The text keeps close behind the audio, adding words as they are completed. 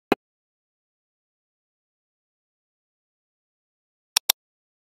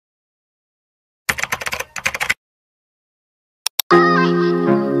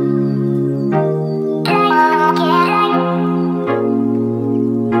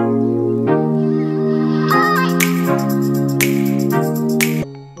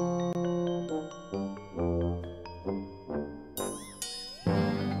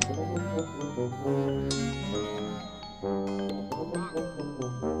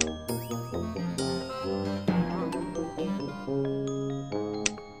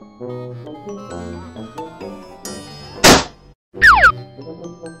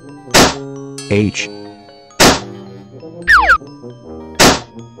H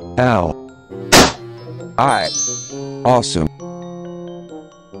L I. Awesome.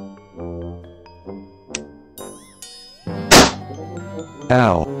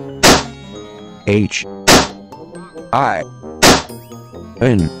 L H I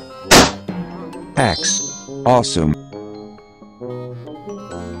N X. Awesome.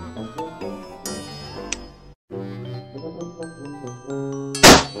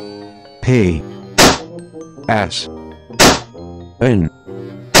 P S N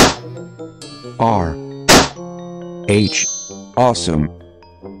R H. Awesome.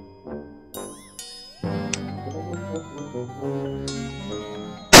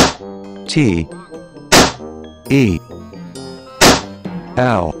 T E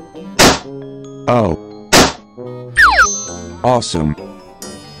L O. Awesome.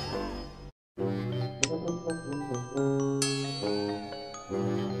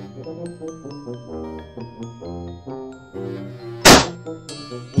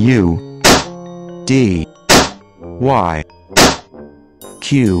 U D Y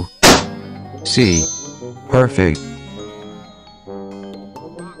Q C. Perfect.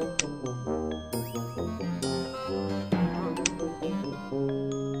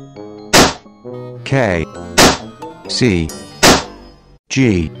 K C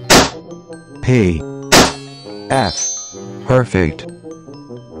G P F. Perfect.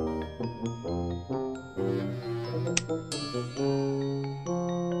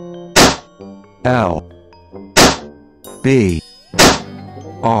 L B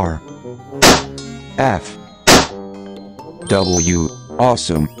R F W.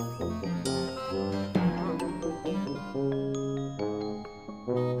 Awesome.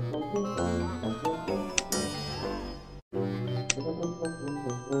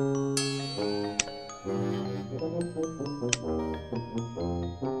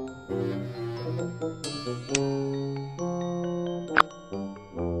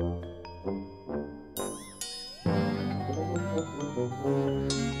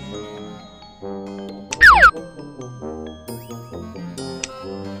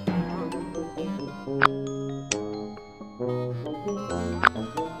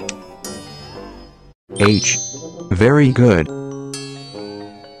 H. Very good.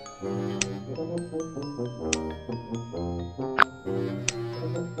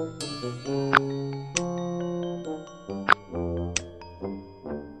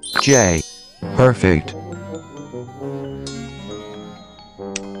 J. Perfect.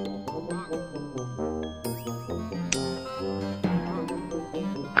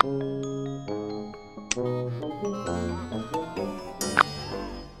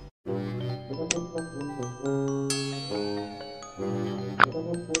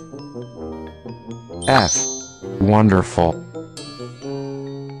 F. Wonderful.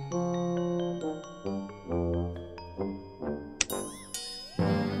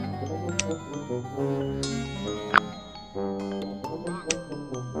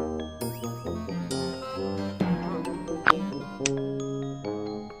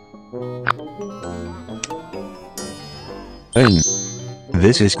 N.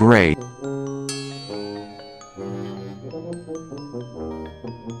 This is great.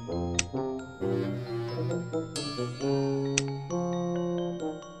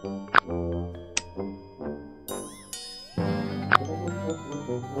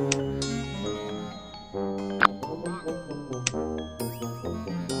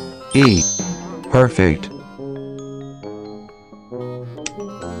 E. Perfect.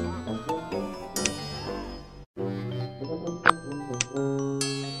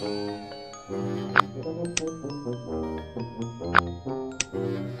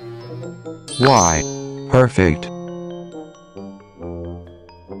 Y. Perfect.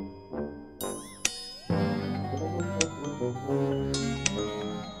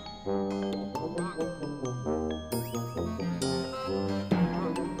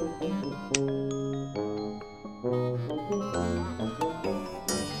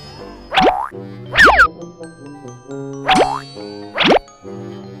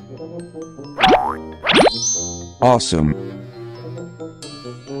 Awesome.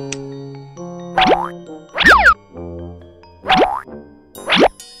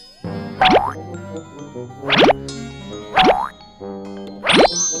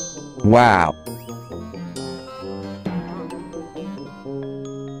 Wow.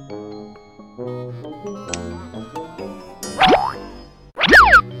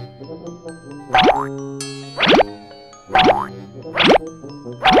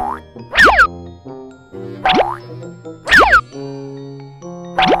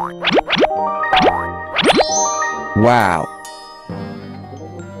 Wow.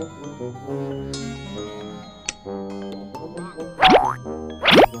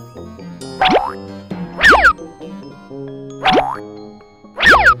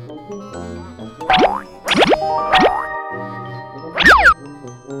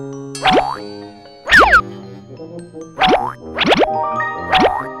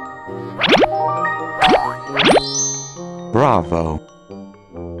 Bravo.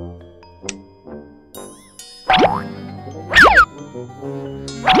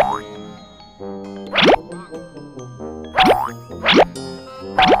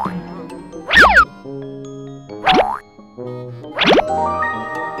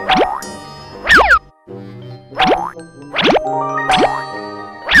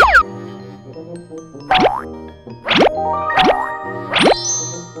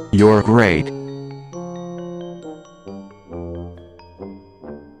 You're great.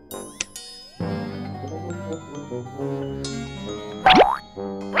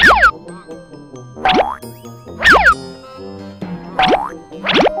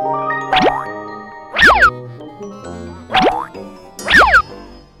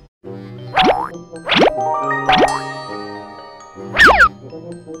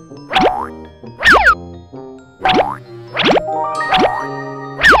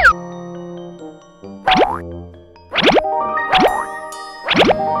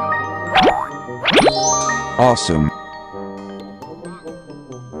 Awesome.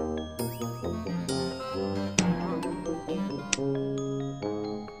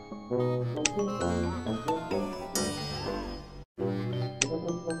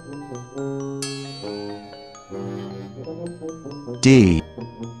 D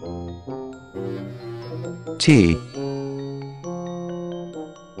T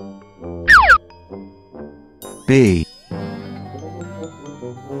B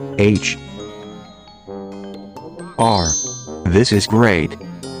H R. This is great.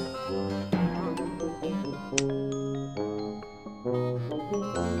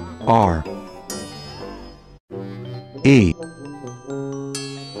 R E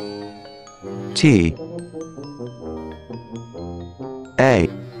T A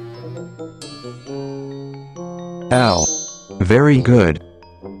L. Very good.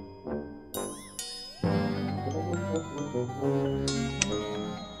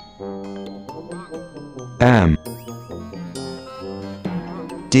 M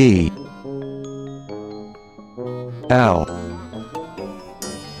D L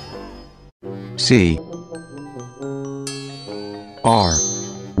C R.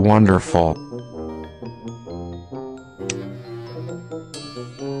 Wonderful.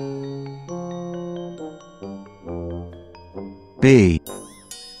 B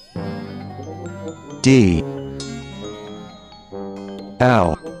D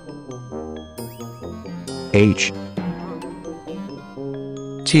L H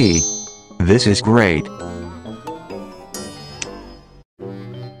T. This is great.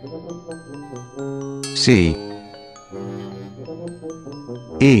 C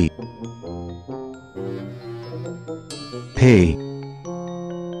E P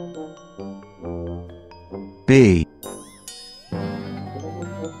B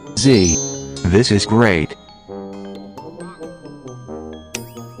Z. This is great.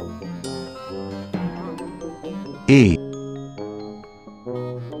 E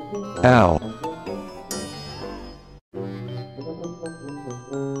L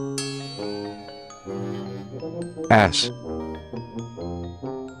S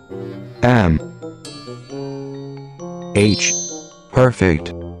M H.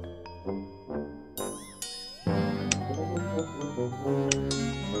 Perfect.